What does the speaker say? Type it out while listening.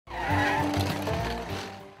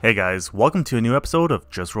Hey guys, welcome to a new episode of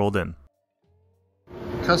Just Rolled In.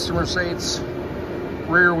 Customer states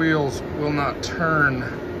rear wheels will not turn.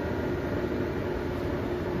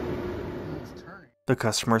 The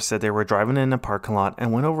customer said they were driving in a parking lot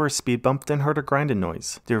and went over a speed bump, then heard a grinding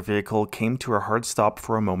noise. Their vehicle came to a hard stop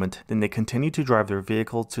for a moment, then they continued to drive their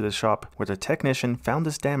vehicle to the shop where the technician found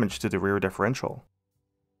this damage to the rear differential.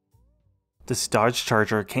 This Dodge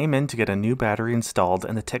Charger came in to get a new battery installed,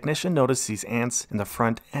 and the technician noticed these ants in the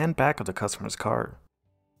front and back of the customer's car.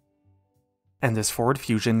 And this Ford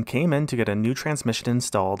Fusion came in to get a new transmission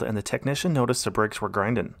installed, and the technician noticed the brakes were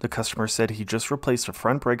grinding. The customer said he just replaced the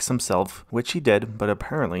front brakes himself, which he did, but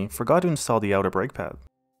apparently forgot to install the outer brake pad.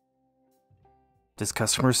 This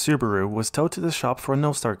customer's Subaru was towed to the shop for a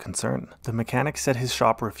no-start concern. The mechanic said his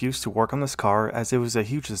shop refused to work on this car as it was a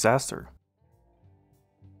huge disaster.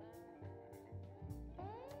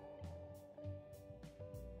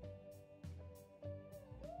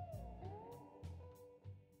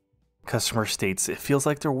 Customer states it feels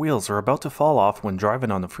like their wheels are about to fall off when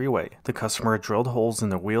driving on the freeway. The customer drilled holes in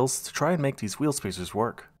their wheels to try and make these wheel spacers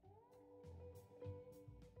work.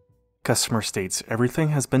 Customer states everything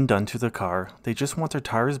has been done to the car, they just want their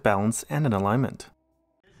tires balanced and in alignment.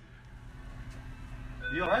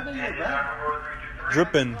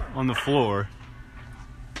 Dripping on the floor,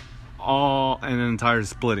 and then tires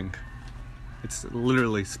splitting. It's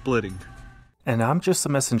literally splitting. And I'm just a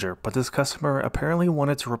messenger, but this customer apparently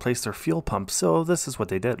wanted to replace their fuel pump, so this is what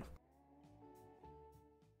they did.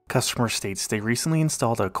 Customer states they recently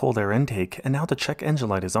installed a cold air intake and now the check engine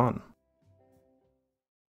light is on.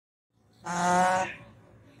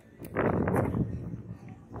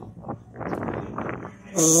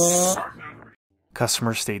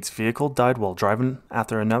 Customer states vehicle died while driving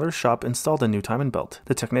after another shop installed a new timing belt.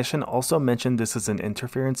 The technician also mentioned this is an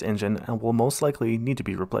interference engine and will most likely need to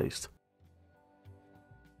be replaced.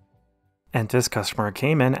 And this customer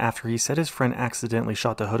came in after he said his friend accidentally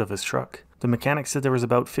shot the hood of his truck. The mechanic said there was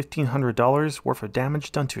about $1,500 worth of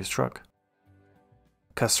damage done to his truck.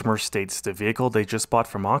 Customer states the vehicle they just bought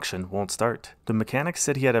from auction won't start. The mechanic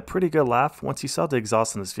said he had a pretty good laugh once he saw the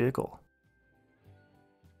exhaust in this vehicle.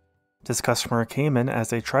 This customer came in as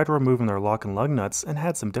they tried removing their lock and lug nuts and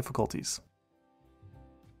had some difficulties.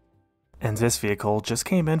 And this vehicle just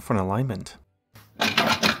came in for an alignment.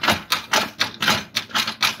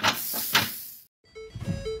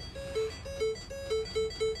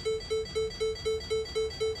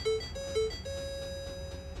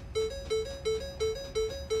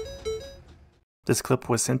 This clip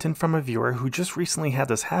was sent in from a viewer who just recently had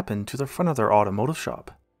this happen to the front of their automotive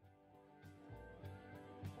shop.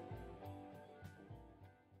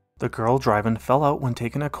 The girl driving fell out when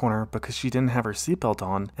taking a corner because she didn't have her seatbelt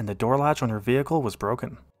on and the door latch on her vehicle was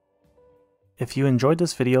broken. If you enjoyed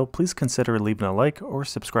this video, please consider leaving a like or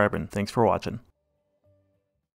subscribing. Thanks for watching.